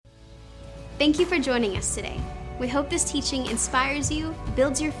Thank you for joining us today. We hope this teaching inspires you,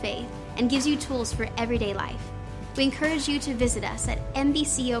 builds your faith, and gives you tools for everyday life. We encourage you to visit us at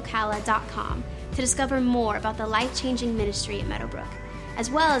mbcocala.com to discover more about the life-changing ministry at Meadowbrook, as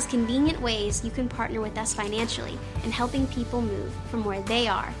well as convenient ways you can partner with us financially in helping people move from where they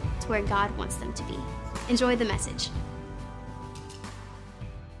are to where God wants them to be. Enjoy the message.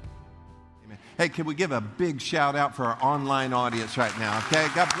 Hey, can we give a big shout out for our online audience right now, okay?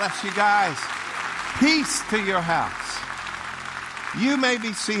 God bless you guys. Peace to your house. You may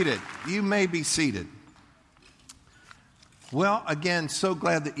be seated. You may be seated. Well, again, so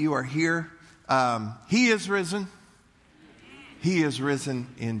glad that you are here. He is risen. He is risen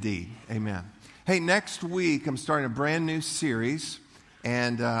indeed. Amen. Hey, next week I'm starting a brand new series,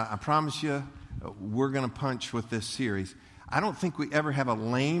 and I promise you we're going to punch with this series. I don't think we ever have a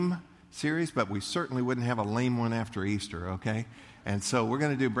lame series, but we certainly wouldn't have a lame one after Easter, okay? And so we're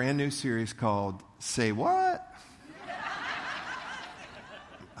going to do a brand new series called Say What?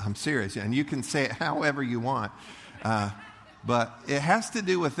 I'm serious, and you can say it however you want. But it has to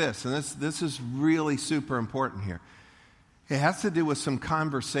do with this, and this is really super important here. It has to do with some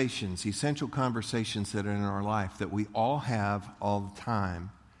conversations, essential conversations that are in our life that we all have all the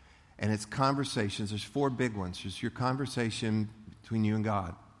time. And it's conversations. There's 4 big ones. There's your conversation between you and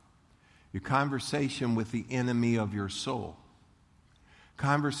God. Your conversation with the enemy of your soul.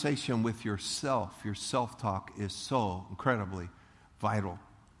 Conversation with yourself. Your self-talk is so incredibly vital.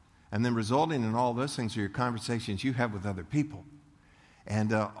 And then resulting in all those things are your conversations you have with other people.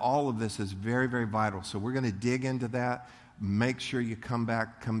 And all of this is very, very vital. So we're going to dig into that. Make sure you come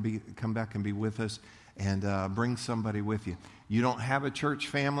back and be with us, and bring somebody with you. You don't have a church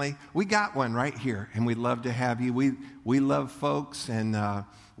family? We got one right here, and we'd love to have you. We love folks, and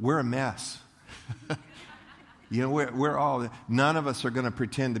we're a mess. You know, we're all, none of us are going to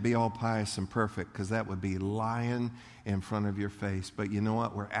pretend to be all pious and perfect, because that would be lying in front of your face. But you know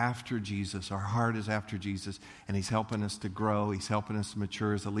what? We're after Jesus. Our heart is after Jesus, and He's helping us to grow. He's helping us to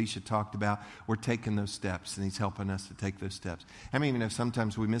mature. As Alicia talked about, we're taking those steps, and He's helping us to take those steps. I mean, even if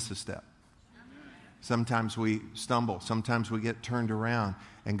sometimes we miss a step. Sometimes we stumble. Sometimes we get turned around.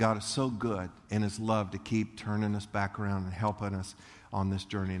 And God is so good in His love to keep turning us back around and helping us on this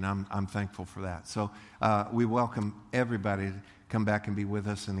journey, and I'm thankful for that. So we welcome everybody to come back and be with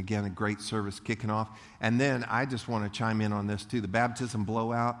us, and again, a great service kicking off. And then I just want to chime in on this too. The baptism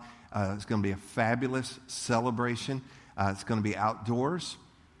blowout is going to be a fabulous celebration. It's going to be outdoors.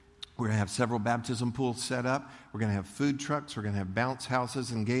 We're going to have several baptism pools set up. We're going to have food trucks. We're going to have bounce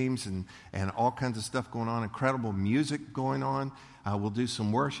houses and games and all kinds of stuff going on. Incredible music going on. We'll do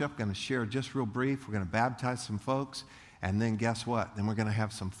some worship. Going to share just real brief. We're going to baptize some folks. And then guess what? Then we're going to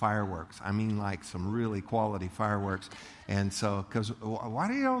have some fireworks. I mean, like some really quality fireworks. And so, because why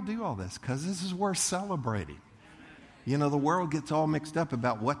do y'all do all this? Because this is worth celebrating. You know, the world gets all mixed up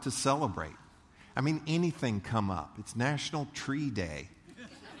about what to celebrate. I mean, anything come up. It's National Tree Day.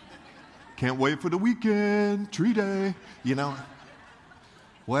 Can't wait for the weekend. Tree Day. You know,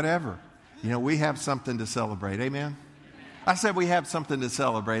 whatever. You know, we have something to celebrate. Amen? I said we have something to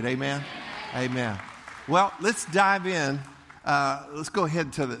celebrate. Amen? Amen. Well, let's dive in. Let's go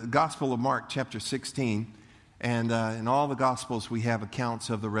ahead to the Gospel of Mark, chapter 16. And in all the Gospels, we have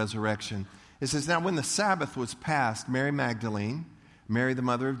accounts of the resurrection. It says, now when the Sabbath was past, Mary Magdalene, Mary the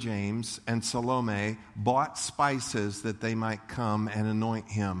mother of James, and Salome bought spices that they might come and anoint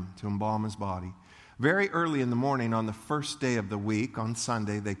Him to embalm His body. Very early in the morning, on the first day of the week, on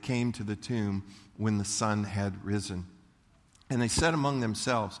Sunday, they came to the tomb when the sun had risen. And they said among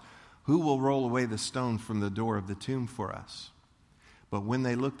themselves, who will roll away the stone from the door of the tomb for us? But when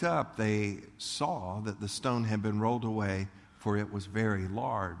they looked up, they saw that the stone had been rolled away, for it was very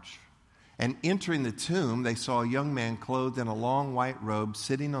large. And entering the tomb, they saw a young man clothed in a long white robe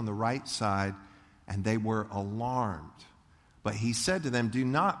sitting on the right side, and they were alarmed. But He said to them, do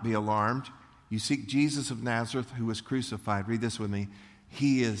not be alarmed. You seek Jesus of Nazareth, who was crucified. Read this with me.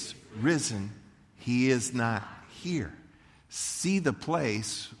 He is risen. He is not here. See the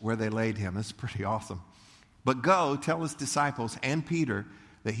place where they laid Him. That's pretty awesome. But go, tell His disciples and Peter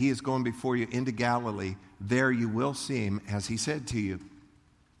that He is going before you into Galilee. There you will see Him, as He said to you.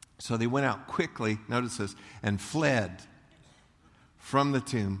 So they went out quickly, notice this, and fled from the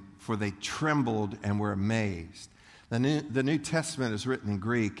tomb, for they trembled and were amazed. The New Testament is written in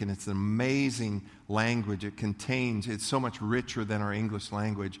Greek, and it's an amazing language. It's so much richer than our English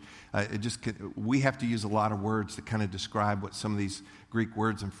language. We have to use a lot of words to kind of describe what some of these Greek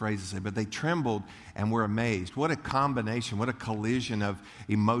words and phrases say. But they trembled and were amazed. What a combination, what a collision of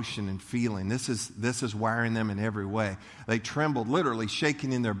emotion and feeling. This is wiring them in every way. They trembled, literally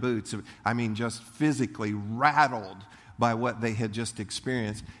shaking in their boots. I mean, just physically rattled by what they had just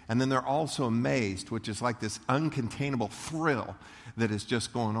experienced. And then they're also amazed, which is like this uncontainable thrill that is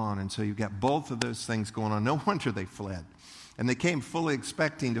just going on. And so you've got both of those things going on. No wonder they fled. And they came fully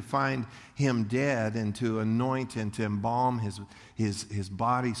expecting to find him dead and to anoint and to embalm his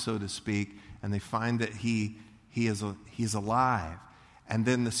body, so to speak. And they find that he's alive. And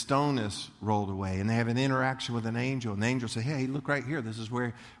then the stone is rolled away, and they have an interaction with an angel. And the angel says, hey, look right here. This is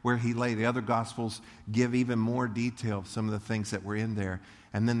where he lay. The other Gospels give even more detail of some of the things that were in there.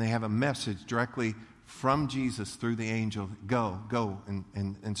 And then they have a message directly from Jesus through the angel. Go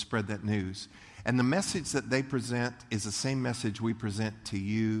and spread that news. And the message that they present is the same message we present to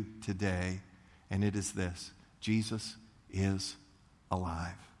you today. And it is this: Jesus is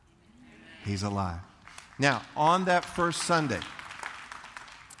alive. He's alive. Now, on that first Sunday,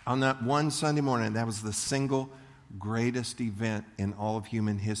 on that one Sunday morning, that was the single greatest event in all of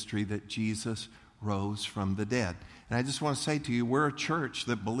human history, that Jesus rose from the dead. And I just want to say to you, we're a church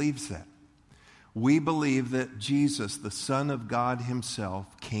that believes that. We believe that Jesus, the Son of God himself,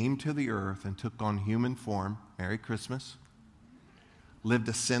 came to the earth and took on human form, Merry Christmas, lived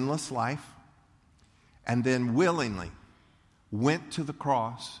a sinless life, and then willingly went to the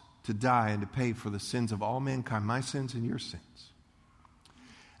cross to die and to pay for the sins of all mankind, my sins and your sins.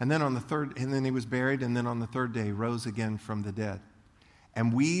 And then he was buried, and then on the third day rose again from the dead.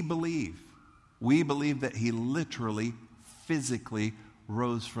 And we believe that he literally, physically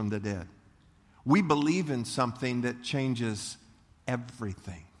rose from the dead. We believe in something that changes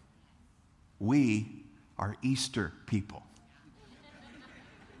everything. We are Easter people.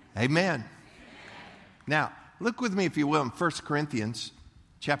 Amen. Now, look with me, if you will, in 1 Corinthians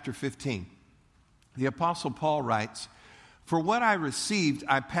chapter 15. The Apostle Paul writes, "For what I received,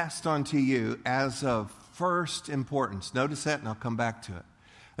 I passed on to you as of first importance." Notice that, and I'll come back to it.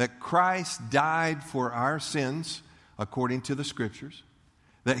 That Christ died for our sins, according to the Scriptures.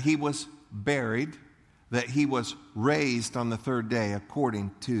 That he was buried. That he was raised on the third day,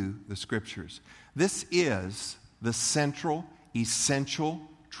 according to the Scriptures. This is the central, essential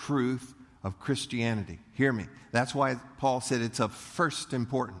truth of Christianity. Hear me. That's why Paul said it's of first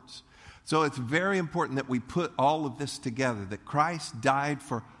importance. So it's very important that we put all of this together, that Christ died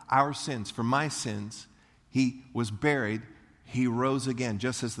for our sins, for my sins. He was buried. He rose again,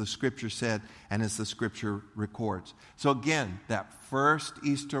 just as the Scripture said and as the Scripture records. So again, that first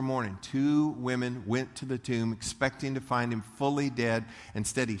Easter morning, 2 women went to the tomb expecting to find him fully dead.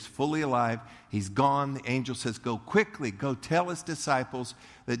 Instead, he's fully alive. He's gone. The angel says, go quickly, go tell his disciples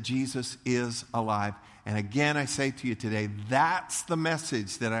that Jesus is alive. And again, I say to you today, that's the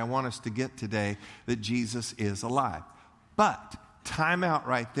message that I want us to get today, that Jesus is alive. But time out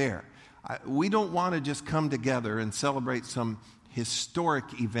right there. We don't want to just come together and celebrate some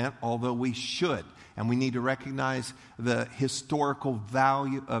historic event, although we should. And we need to recognize the historical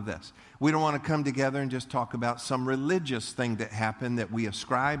value of this. We don't want to come together and just talk about some religious thing that happened that we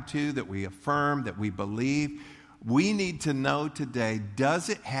ascribe to, that we affirm, that we believe. We need to know today, does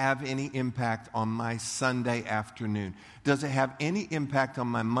it have any impact on my Sunday afternoon? Does it have any impact on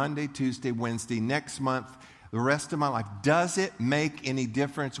my Monday, Tuesday, Wednesday, next month, the rest of my life? Does it make any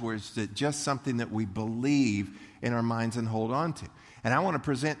difference, or is it just something that we believe in our minds and hold on to? And I want to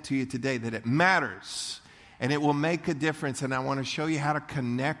present to you today that it matters and it will make a difference. And I want to show you how to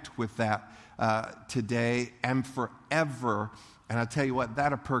connect with that today and forever. And I'll tell you what,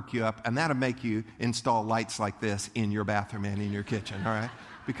 that'll perk you up, and that'll make you install lights like this in your bathroom and in your kitchen, all right?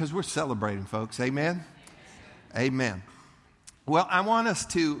 Because we're celebrating, folks. Amen? Amen. Well, I want us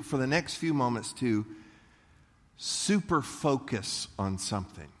to, for the next few moments, to super focus on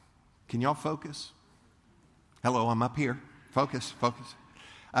something. Can y'all focus? Hello, I'm up here. Focus.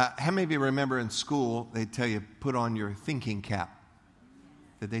 How many of you remember in school, they tell you, put on your thinking cap?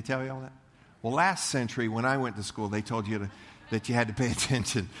 Did they tell you all that? Well, last century, when I went to school, they told you that you had to pay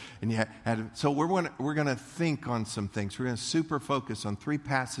attention. And you had to, so we're going to think on some things. We're going to super focus on 3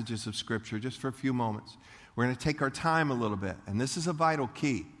 passages of Scripture just for a few moments. We're going to take our time a little bit. And this is a vital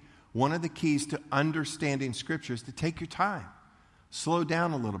key. One of the keys to understanding Scripture is to take your time. Slow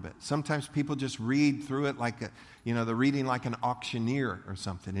down a little bit. Sometimes people just read through it like they're reading like an auctioneer or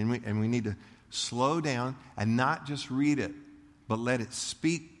something. And we need to slow down and not just read it, but let it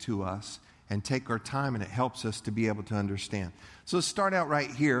speak to us and take our time, and it helps us to be able to understand. So let's start out right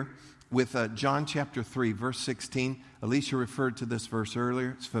here with John chapter 3, verse 16. Alicia referred to this verse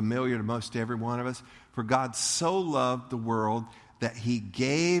earlier. It's familiar to most every one of us. For God so loved the world that he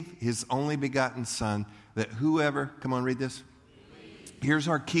gave his only begotten Son, that whoever, come on, read this. Here's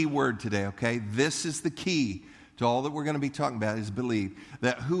our key word today, okay? This is the key to all that we're going to be talking about is believe.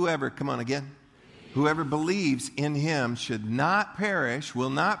 That whoever, come on again. Whoever believes in him should not perish, will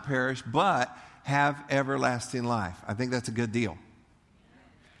not perish, but have everlasting life. I think that's a good deal.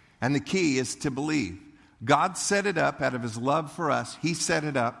 And the key is to believe. God set it up out of his love for us. He set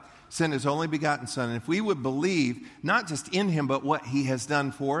it up, sent his only begotten Son. And if we would believe, not just in him, but what he has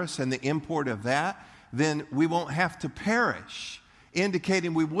done for us and the import of that, then we won't have to perish,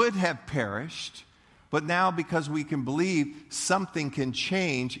 indicating we would have perished. But now, because we can believe, something can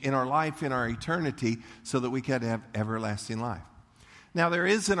change in our life, in our eternity, so that we can have everlasting life. Now, there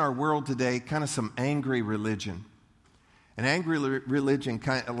is in our world today kind of some angry religion. And angry religion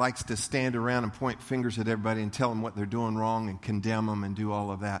kind of likes to stand around and point fingers at everybody and tell them what they're doing wrong and condemn them and do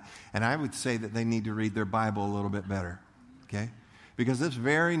all of that. And I would say that they need to read their Bible a little bit better, okay? Because this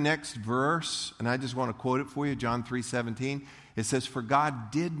very next verse, and I just want to quote it for you, John 3:17, it says, "For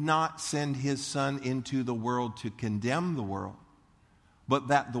God did not send his Son into the world to condemn the world, but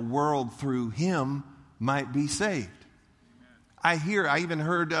that the world through him might be saved." I even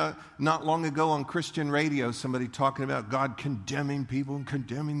heard not long ago on Christian radio somebody talking about God condemning people and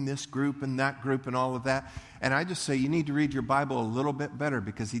condemning this group and that group and all of that. And I just say you need to read your Bible a little bit better,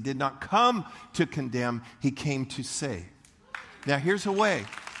 because he did not come to condemn, he came to save. Now here's a way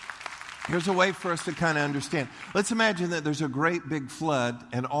for us to kind of understand. Let's imagine that there's a great big flood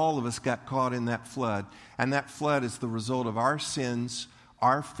and all of us got caught in that flood. And that flood is the result of our sins,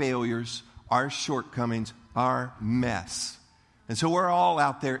 our failures, our shortcomings, our mess. And so we're all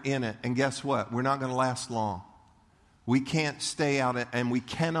out there in it. And guess what? We're not going to last long. We can't stay out and we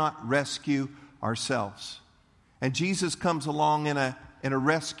cannot rescue ourselves. And Jesus comes along in a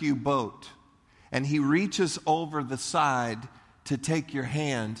rescue boat. And he reaches over the side to take your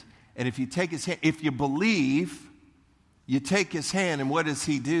hand. And if you take his hand, if you believe, you take his hand. And what does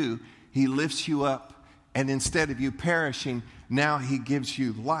he do? He lifts you up. And instead of you perishing, now he gives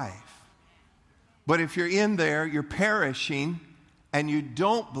you life. But if you're in there, you're perishing, and you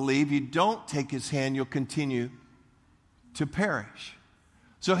don't believe, you don't take his hand, you'll continue to perish.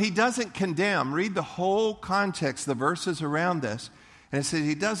 So he doesn't condemn. Read the whole context, the verses around this. And it says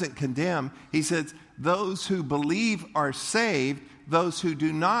he doesn't condemn. He says those who believe are saved. Those who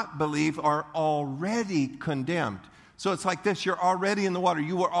do not believe are already condemned. So it's like this. You're already in the water.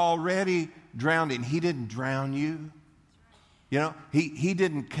 You were already drowning. He didn't drown you. You know, he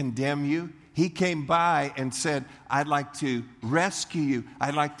didn't condemn you. He came by and said, I'd like to rescue you.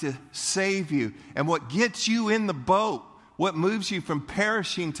 I'd like to save you. And what gets you in the boat, what moves you from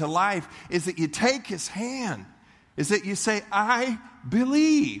perishing to life, is that you take his hand. Is that you say, I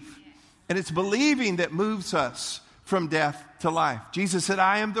believe. And it's believing that moves us from death to life. Jesus said,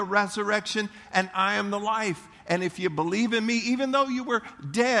 I am the resurrection and I am the life. And if you believe in me, even though you were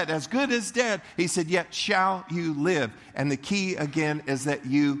dead, as good as dead, he said, yet shall you live. And the key again is that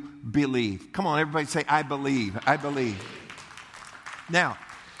you believe. Come on, everybody say, I believe. I believe. Now,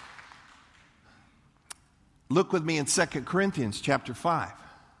 look with me in 2 Corinthians chapter 5.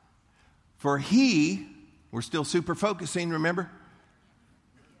 For he, we're still super focusing, remember?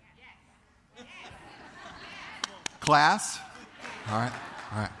 Class? All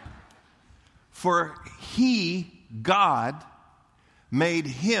right. For he, God, made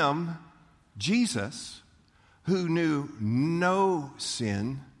him, Jesus, who knew no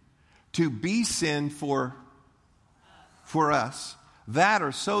sin, to be sin for us, that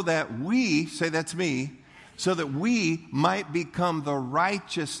or so that we, say that's me, so that we might become the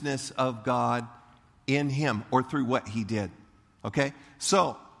righteousness of God in him, or through what he did. Okay?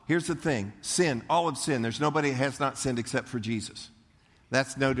 So, here's the thing. Sin, all of sin. There's nobody who has not sinned except for Jesus.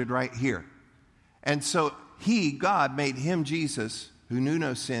 That's noted right here. And so he, God, made him, Jesus, who knew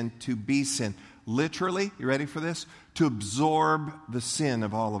no sin, to be sin. Literally, you ready for this? To absorb the sin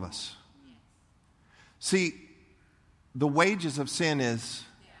of all of us. See, the wages of sin is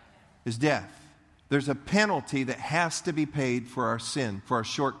death. There's a penalty that has to be paid for our sin, for our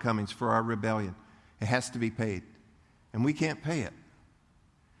shortcomings, for our rebellion. It has to be paid. And we can't pay it.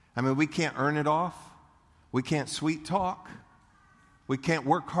 I mean, we can't earn it off. We can't sweet talk. We can't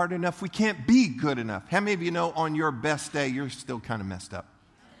work hard enough. We can't be good enough. How many of you know on your best day, you're still kind of messed up?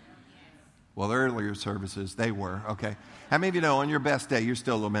 Well, the earlier services, they were, okay. How many of you know on your best day, you're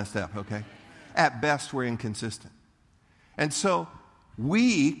still a little messed up, okay? At best, we're inconsistent. And so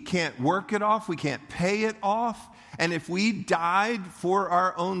We can't work it off. We can't pay it off. And if we died for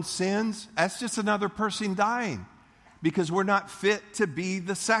our own sins, that's just another person dying because we're not fit to be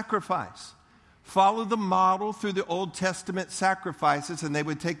the sacrifice. Follow the model through the Old Testament sacrifices, and they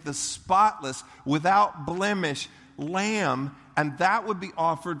would take the spotless, without blemish lamb, and that would be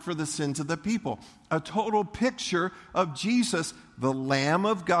offered for the sins of the people. A total picture of Jesus, the Lamb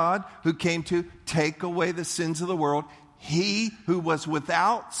of God, who came to take away the sins of the world. He who was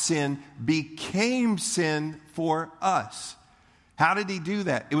without sin became sin for us. How did he do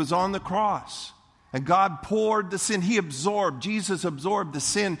that? It was on the cross. And God poured the sin. Jesus absorbed the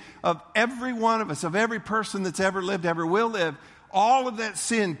sin of every one of us, of every person that's ever lived, ever will live. All of that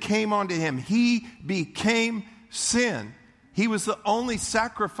sin came onto him. He became sin. He was the only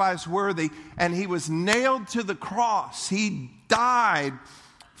sacrifice worthy, and he was nailed to the cross. He died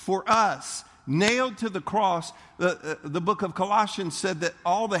for us. Nailed to the cross. The book of Colossians said that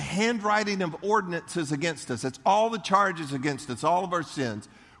all the handwriting of ordinances against us, it's all the charges against us, all of our sins,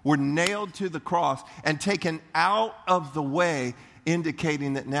 were nailed to the cross and taken out of the way,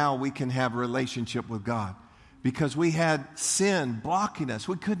 indicating that now we can have a relationship with God. Because we had sin blocking us.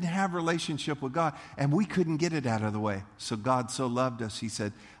 We couldn't have a relationship with God, and we couldn't get it out of the way. So God so loved us, he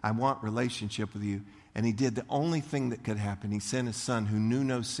said, I want relationship with you. And he did the only thing that could happen. He sent his son who knew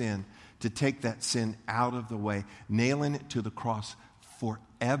no sin to take that sin out of the way, nailing it to the cross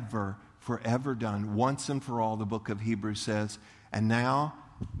forever, forever done, once and for all, the book of Hebrews says. And now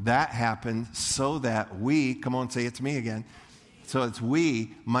that happened so that we, come on, say it's me again, so that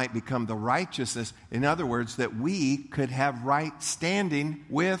we might become the righteousness. In other words, that we could have right standing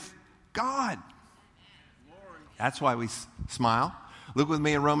with God. That's why we smile. Look with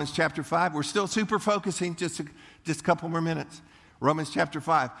me in Romans chapter 5. We're still super focusing, just a couple more minutes. Romans chapter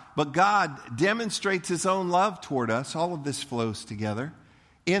 5. But God demonstrates his own love toward us. All of this flows together.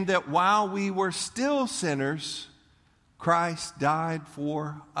 In that while we were still sinners, Christ died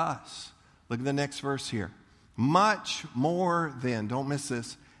for us. Look at the next verse here. Much more then, don't miss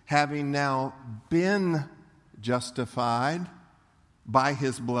this, having now been justified by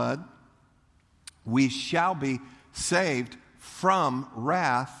his blood, we shall be saved from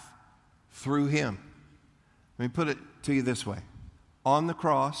wrath through him. Let me put it to you this way. On the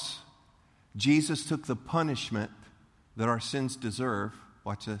cross, Jesus took the punishment that our sins deserve.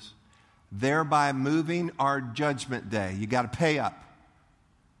 Watch this. Thereby moving our judgment day. You got to pay up.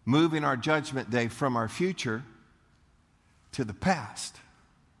 Moving our judgment day from our future to the past.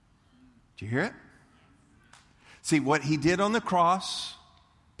 Did you hear it? See, what he did on the cross,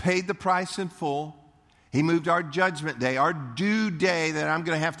 paid the price in full. He moved our judgment day, our due day that I'm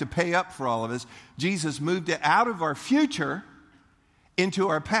going to have to pay up for all of us. Jesus moved it out of our future into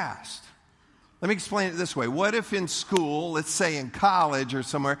our past. Let me explain it this way. What if in school, let's say in college or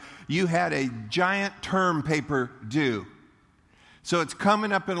somewhere, you had a giant term paper due? So it's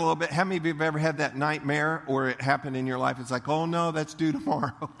coming up in a little bit. How many of you have ever had that nightmare or it happened in your life? It's like, oh no, that's due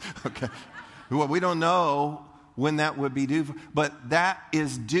tomorrow. Okay. Well, we don't know when that would be due, but that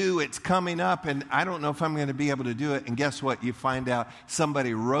is due. It's coming up, and I don't know if I'm going to be able to do it. And guess what? You find out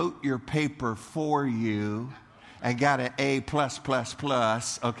somebody wrote your paper for you and got an A++,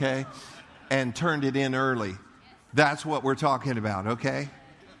 okay, and turned it in early. That's what we're talking about, okay?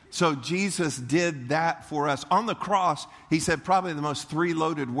 So Jesus did that for us. On the cross, he said probably the most 3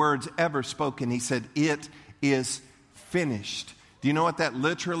 loaded words ever spoken. He said, it is finished. Do you know what that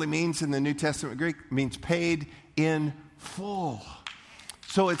literally means in the New Testament Greek? It means paid in full.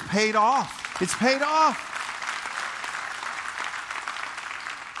 So it's paid off. It's paid off.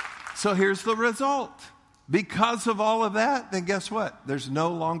 So here's the result. Because of all of that, then guess what? There's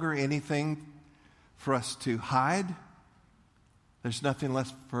no longer anything for us to hide. There's nothing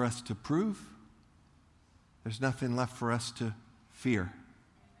left for us to prove. There's nothing left for us to fear.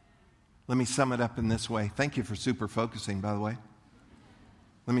 Let me sum it up in this way. Thank you for super focusing, by the way.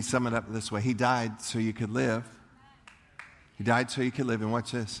 Let me sum it up this way. He died so you could live. He died so you could live. And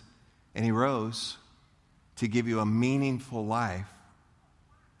watch this. And he rose to give you a meaningful life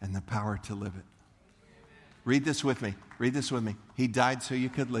and the power to live it. Read this with me. Read this with me. He died so you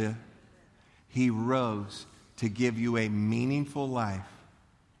could live. He rose to give you a meaningful life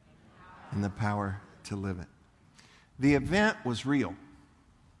and the power to live it. The event was real.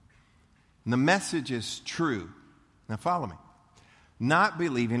 And the message is true. Now follow me. Not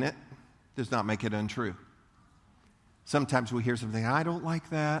believing it does not make it untrue. Sometimes we hear something, I don't like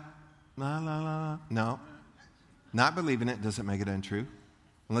that. La, la, la. No. Not believing it doesn't make it untrue.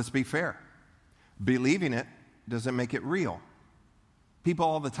 And let's be fair. Believing it doesn't make it real. People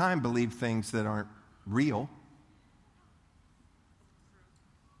all the time believe things that aren't real.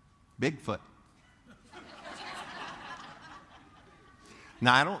 Bigfoot.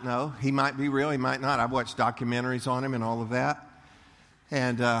 Now, I don't know. He might be real. He might not. I've watched documentaries on him and all of that.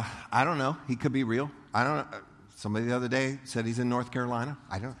 And I don't know. He could be real. I don't know. Somebody the other day said he's in North Carolina.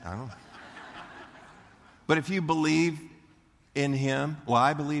 I don't know. But if you believe in him, well,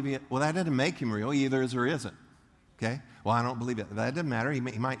 I believe it. Well, that doesn't make him real. He either is or isn't. Okay? Well, I don't believe it. That doesn't matter. He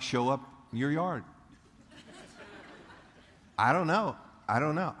might show up in your yard. I don't know.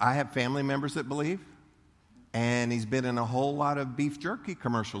 I have family members that believe. And he's been in a whole lot of beef jerky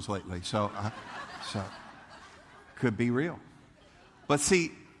commercials lately. So could be real. But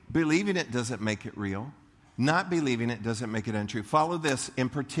see, believing it doesn't make it real. Not believing it doesn't make it untrue. Follow this, in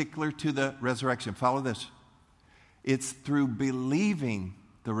particular to the resurrection. Follow this. It's through believing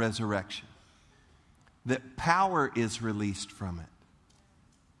the resurrection that power is released from it.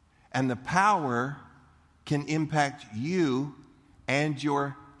 And the power can impact you and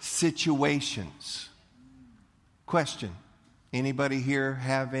your situations. Question, anybody here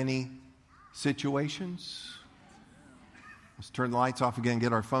have any situations? Let's turn the lights off again and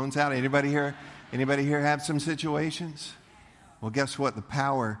get our phones out. Anybody here have some situations? Well, guess what? The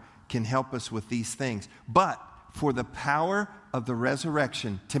power can help us with these things. But for the power of the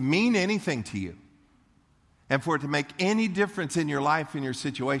resurrection to mean anything to you, and for it to make any difference in your life and your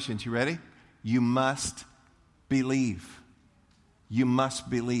situations, you ready? You must believe. You must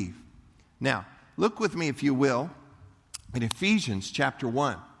believe. Now, look with me, if you will, in Ephesians chapter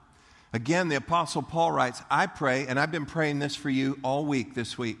 1. Again, the Apostle Paul writes, I pray, and I've been praying this for you all week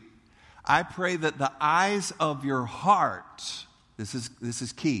this week. I pray that the eyes of your heart, this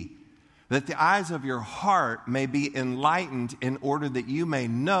is key, that the eyes of your heart may be enlightened in order that you may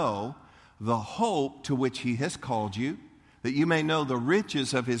know the hope to which he has called you, that you may know the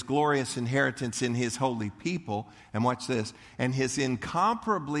riches of his glorious inheritance in his holy people. And watch this, and his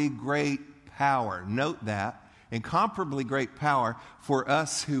incomparably great power. Note that. Incomparably great power for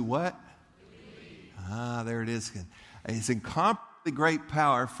us who what? Believe. There it is. It's incomparably great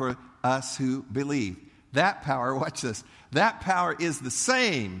power for us who believe. That power, watch this, that power is the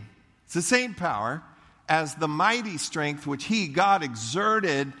same. It's the same power as the mighty strength which he, God,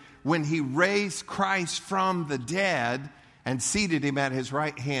 exerted when he raised Christ from the dead and seated him at his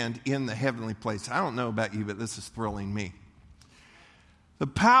right hand in the heavenly place. I don't know about you, but this is thrilling me. The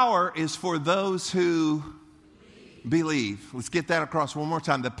power is for those who believe. Let's get that across one more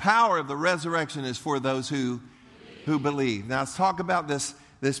time. The power of the resurrection is for those who believe. Now let's talk about this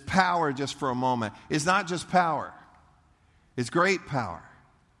power just for a moment. It's not just power. It's great power.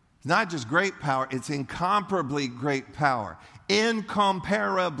 It's not just great power. It's incomparably great power.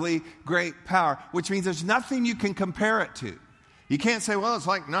 Incomparably great power, which means there's nothing you can compare it to. You can't say, well, it's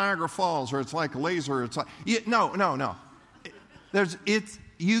like Niagara Falls, or it's like a laser. It's like, no.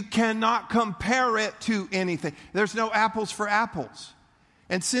 You cannot compare it to anything. There's no apples for apples.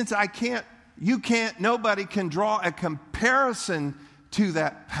 And since nobody can draw a comparison to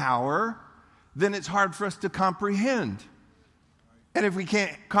that power, then it's hard for us to comprehend. And if we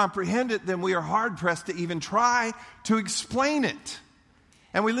can't comprehend it, then we are hard-pressed to even try to explain it.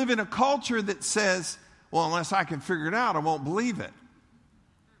 And we live in a culture that says, well, unless I can figure it out, I won't believe it.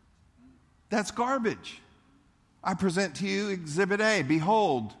 That's garbage. I present to you Exhibit A.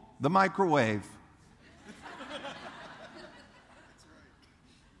 Behold, the microwave.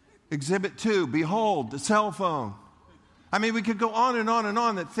 Exhibit 2. Behold, the cell phone. I mean, we could go on and on and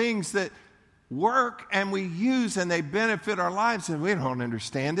on, that things that work and we use and they benefit our lives, and we don't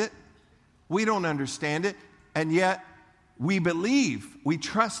understand it. We don't understand it, and yet we believe, we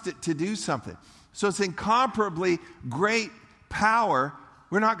trust it to do something. So it's incomparably great power.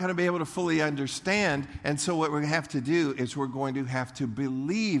 We're not going to be able to fully understand, and so what we're going to have to do is we're going to have to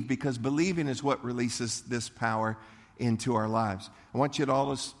believe, because believing is what releases this power into our lives. I want you to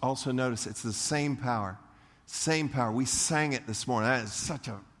also notice it's the same power. Same power. We sang it this morning. That is such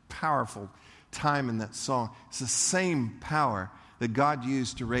a powerful time in that song. It's the same power that God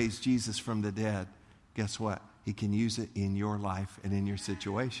used to raise Jesus from the dead. Guess what? He can use it in your life and in your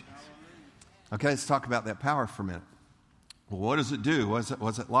situations. Okay, let's talk about that power for a minute. Well, what does it do? What's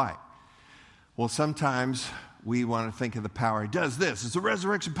it like? Well, sometimes we want to think of the power. It does this. It's the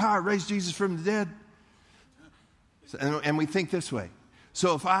resurrection power. It raised Jesus from the dead. And we think this way.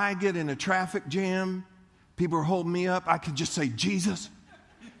 So if I get in a traffic jam, people are holding me up, I could just say, Jesus.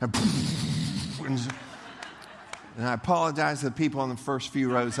 And I apologize to the people on the first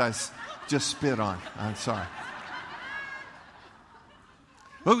few rows I just spit on. I'm sorry.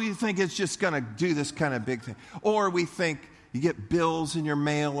 Well, we think it's just going to do this kind of big thing. Or we think, bills in your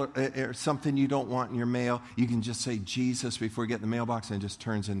mail or something you don't want in your mail, you can just say Jesus before you get in the mailbox and it just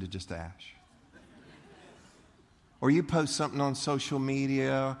turns into just ash. Or you post something on social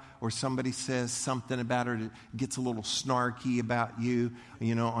media, or somebody says something about it that gets a little snarky about you,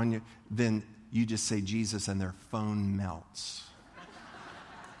 then you just say Jesus and their phone melts.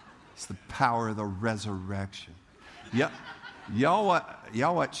 It's the power of the resurrection. Y'all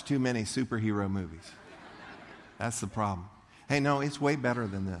watch too many superhero movies. That's the problem. Hey, no, it's way better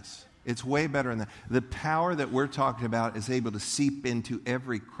than this. It's way better than that. The power that we're talking about is able to seep into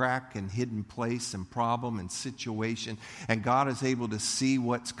every crack and hidden place and problem and situation. And God is able to see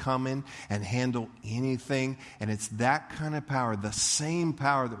what's coming and handle anything. And it's that kind of power, the same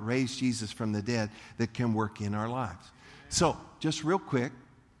power that raised Jesus from the dead, that can work in our lives. So, just real quick,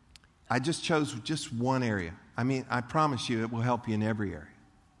 I just chose just one area. I mean, I promise you it will help you in every area.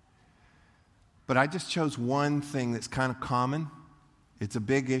 But I just chose one thing that's kind of common. It's a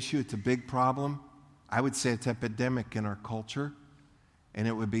big issue. It's a big problem. I would say it's epidemic in our culture. And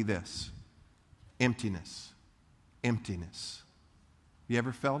it would be this. Emptiness. Emptiness. You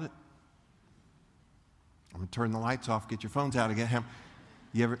ever felt it? I'm going to turn the lights off. Get your phones out again.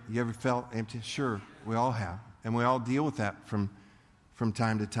 You ever felt empty? Sure, we all have. And we all deal with that from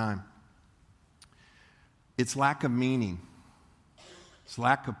time to time. It's lack of meaning. It's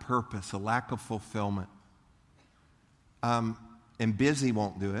lack of purpose, a lack of fulfillment. And busy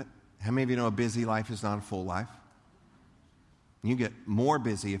won't do it. How many of you know a busy life is not a full life? You get more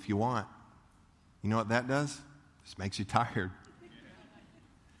busy if you want. You know what that does? It just makes you tired.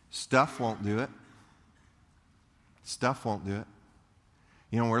 Stuff won't do it. Stuff won't do it.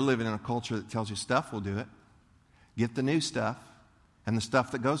 We're living in a culture that tells you stuff will do it. Get the new stuff and the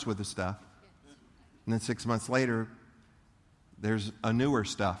stuff that goes with the stuff. And then 6 months later, there's a newer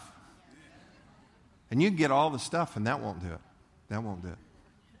stuff. And you can get all the stuff and that won't do it. That won't do it.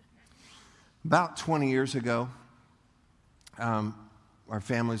 About 20 years ago, our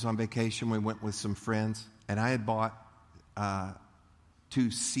family's on vacation. We went with some friends, and I had bought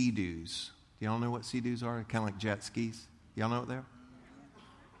 2 Sea-Doos. Do y'all know what Sea-Doos are? Kind of like jet skis. Y'all know what they are?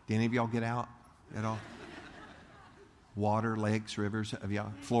 Do any of y'all get out at all? Water, lakes, rivers, of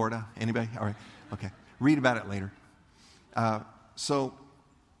y'all? Florida? Anybody? All right. Okay. Read about it later. So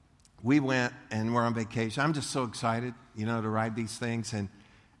we went and we're on vacation. I'm just so excited, to ride these things.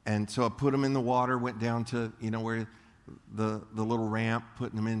 And so I put them in the water, went down to, where the little ramp,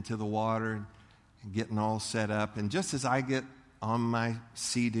 putting them into the water and getting all set up. And just as I get on my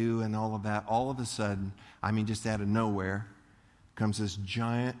Sea-Doo and all of that, all of a sudden, just out of nowhere, comes this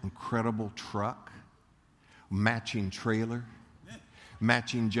giant, incredible truck, matching trailer,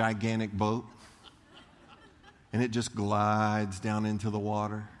 matching gigantic boat. And it just glides down into the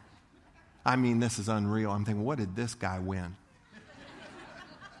water. This is unreal. I'm thinking, what did this guy win?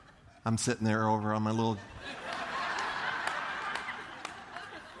 I'm sitting there over on my little...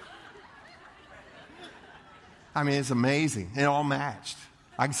 it's amazing. It all matched.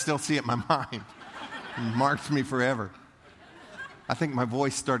 I can still see it in my mind. It marked me forever. I think my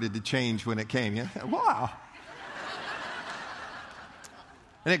voice started to change when it came. Wow.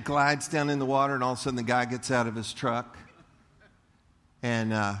 And it glides down in the water, and all of a sudden the guy gets out of his truck.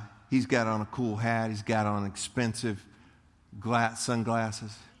 And he's got on a cool hat. He's got on expensive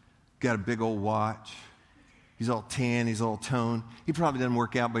sunglasses. Got a big old watch. He's all tan. He's all toned. He probably doesn't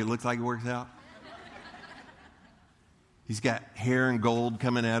work out, but he looks like he works out. He's got hair and gold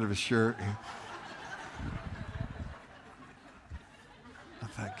coming out of his shirt. I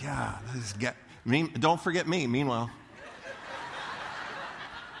thought, God, this guy. Don't forget me, meanwhile.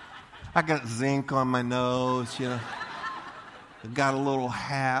 I got zinc on my nose, I've got a little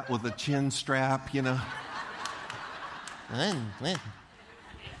hat with a chin strap, He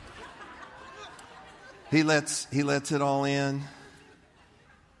lets it all in.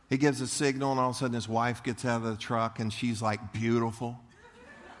 He gives a signal, and all of a sudden his wife gets out of the truck, and she's like beautiful.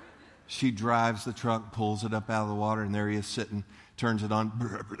 She drives the truck, pulls it up out of the water, and there he is sitting, turns it on.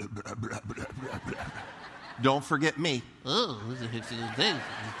 Don't forget me.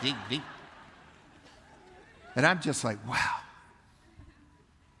 And I'm just like, wow.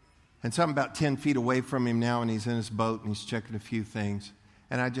 And so I'm about 10 feet away from him now, and he's in his boat, and he's checking a few things.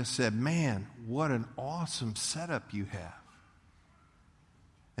 And I just said, man, what an awesome setup you have.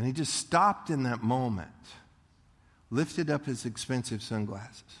 And he just stopped in that moment, lifted up his expensive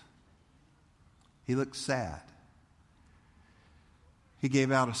sunglasses. He looked sad. He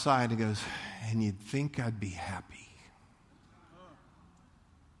gave out a sigh and he goes, and you'd think I'd be happy.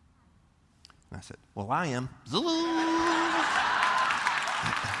 And I said, well, I am.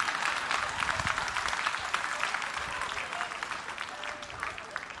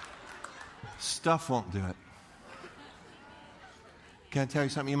 Stuff won't do it. Can I tell you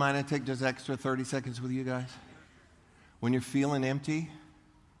something? You might not take just extra 30 seconds with you guys. When you're feeling empty,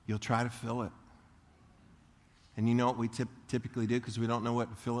 you'll try to fill it. And you know what we typically do because we don't know what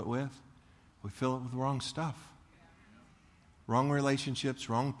to fill it with? We fill it with wrong stuff. Wrong relationships,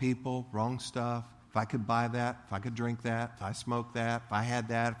 wrong people, wrong stuff. If I could buy that, if I could drink that, if I smoked that, if I had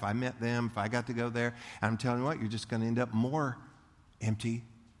that, if I met them, if I got to go there. And I'm telling you what, you're just going to end up more empty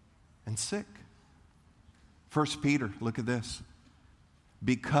and sick. 1 Peter, look at this.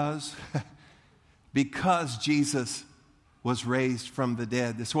 Because Jesus was raised from the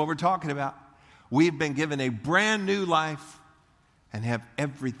dead. This is what we're talking about. We've been given a brand new life and have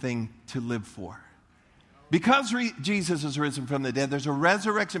everything to live for. Because Jesus is risen from the dead, there's a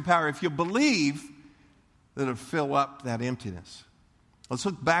resurrection power. If you believe, that it'll fill up that emptiness. Let's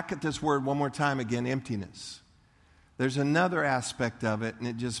look back at this word one more time again, emptiness. There's another aspect of it, and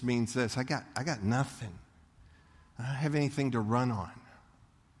it just means this. I got nothing. I don't have anything to run on.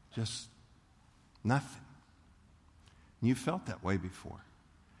 Just nothing. And you felt that way before.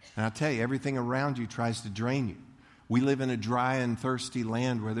 And I'll tell you, everything around you tries to drain you. We live in a dry and thirsty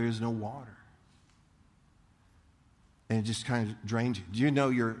land where there is no water. And it just kind of drains you. Do you know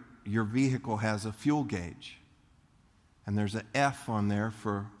your vehicle has a fuel gauge? And there's an F on there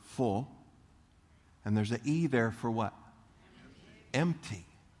for full. And there's an E there for what? Empty.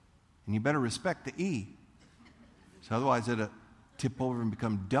 And you better respect the E. So otherwise it'll tip over and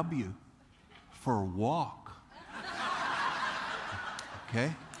become W for walk.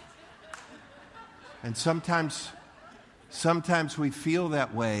 Okay? And sometimes we feel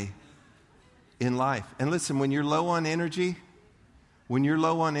that way in life. And listen, when you're low on energy,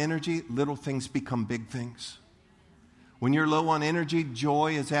 little things become big things. When you're low on energy,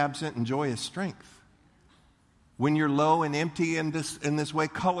 joy is absent and joy is strength. When you're low and empty in this way,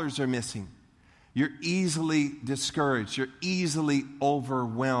 colors are missing. You're easily discouraged. You're easily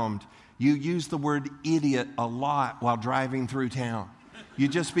overwhelmed. You use the word idiot a lot while driving through town. You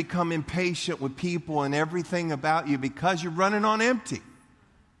just become impatient with people and everything about you because you're running on empty.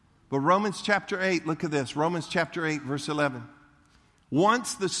 But Romans chapter 8, look at this. Romans chapter 8, verse 11.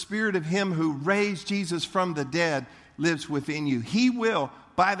 Once the Spirit of Him who raised Jesus from the dead lives within you, He will,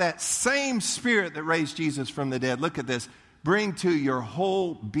 by that same Spirit that raised Jesus from the dead, look at this, bring to your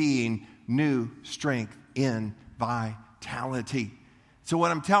whole being new strength in vitality. So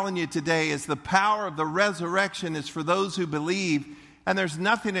what I'm telling you today is the power of the resurrection is for those who believe, and there's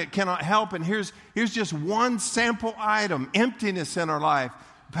nothing that cannot help. And here's just one sample item, emptiness in our life.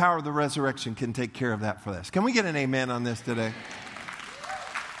 The power of the resurrection can take care of that for us. Can we get an amen on this today?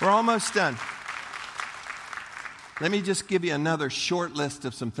 We're almost done. Let me just give you another short list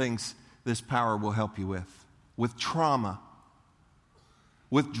of some things this power will help you with. With trauma,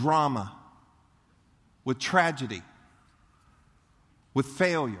 with drama, with tragedy, with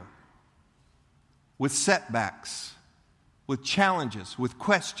failure, with setbacks, with challenges, with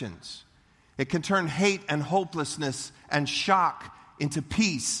questions. It can turn hate and hopelessness and shock into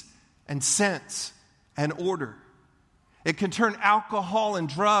peace and sense and order. It can turn alcohol and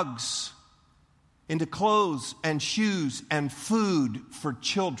drugs into clothes and shoes and food for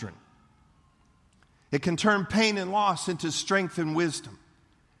children. It can turn pain and loss into strength and wisdom.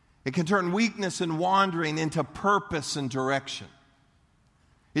 It can turn weakness and wandering into purpose and direction.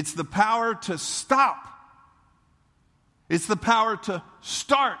 It's the power to stop. It's the power to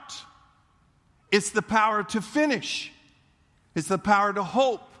start. It's the power to finish. It's the power to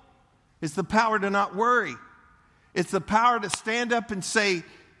hope. It's the power to not worry. It's the power to stand up and say,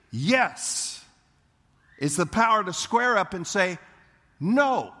 yes. It's the power to square up and say,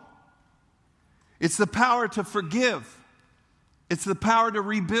 no. It's the power to forgive. It's the power to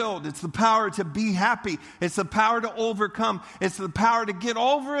rebuild. It's the power to be happy. It's the power to overcome. It's the power to get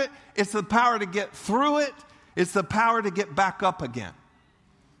over it. It's the power to get through it. It's the power to get back up again.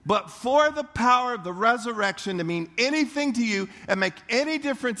 But for the power of the resurrection to mean anything to you and make any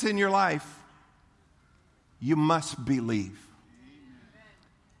difference in your life, you must believe.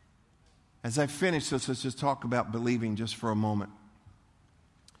 As I finish this, let's just talk about believing just for a moment.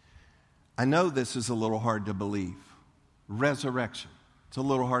 I know this is a little hard to believe. Resurrection. It's a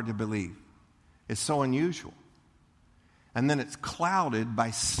little hard to believe. It's so unusual. And then it's clouded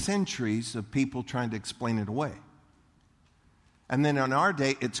by centuries of people trying to explain it away. And then in our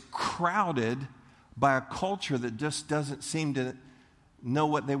day, it's crowded by a culture that just doesn't seem to know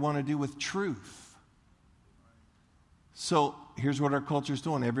what they want to do with truth. So here's what our culture is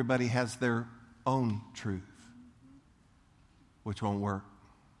doing. Everybody has their own truth, which won't work.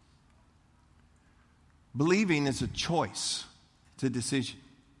 Believing is a choice. It's a decision.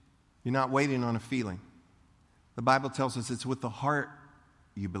 You're not waiting on a feeling. The Bible tells us it's with the heart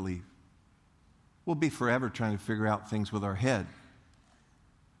you believe. We'll be forever trying to figure out things with our head.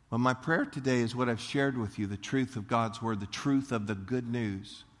 But my prayer today is what I've shared with you, the truth of God's Word, the truth of the good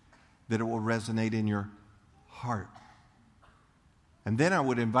news, that it will resonate in your heart. And then I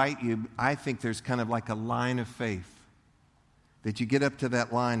would invite you, I think there's kind of like a line of faith, that you get up to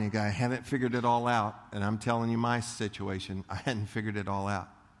that line and go, I haven't figured it all out. And I'm telling you my situation, I hadn't figured it all out.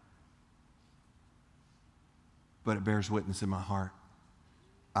 But it bears witness in my heart.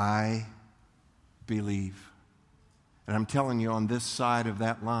 I believe. And I'm telling you, on this side of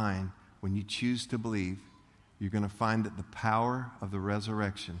that line, when you choose to believe, you're going to find that the power of the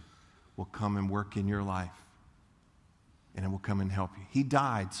resurrection will come and work in your life. And it will come and help you. He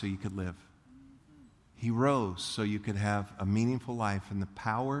died so you could live. He rose so you could have a meaningful life and the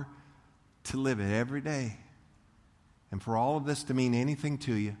power to live it every day. And for all of this to mean anything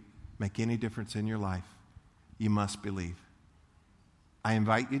to you, make any difference in your life, you must believe. I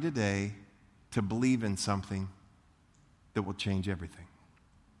invite you today to believe in something that will change everything.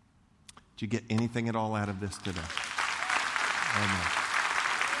 Did you get anything at all out of this today? Amen.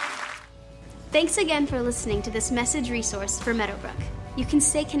 Thanks again for listening to this message resource for Meadowbrook. You can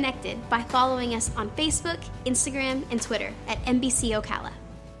stay connected by following us on Facebook, Instagram, and Twitter at MBC Ocala.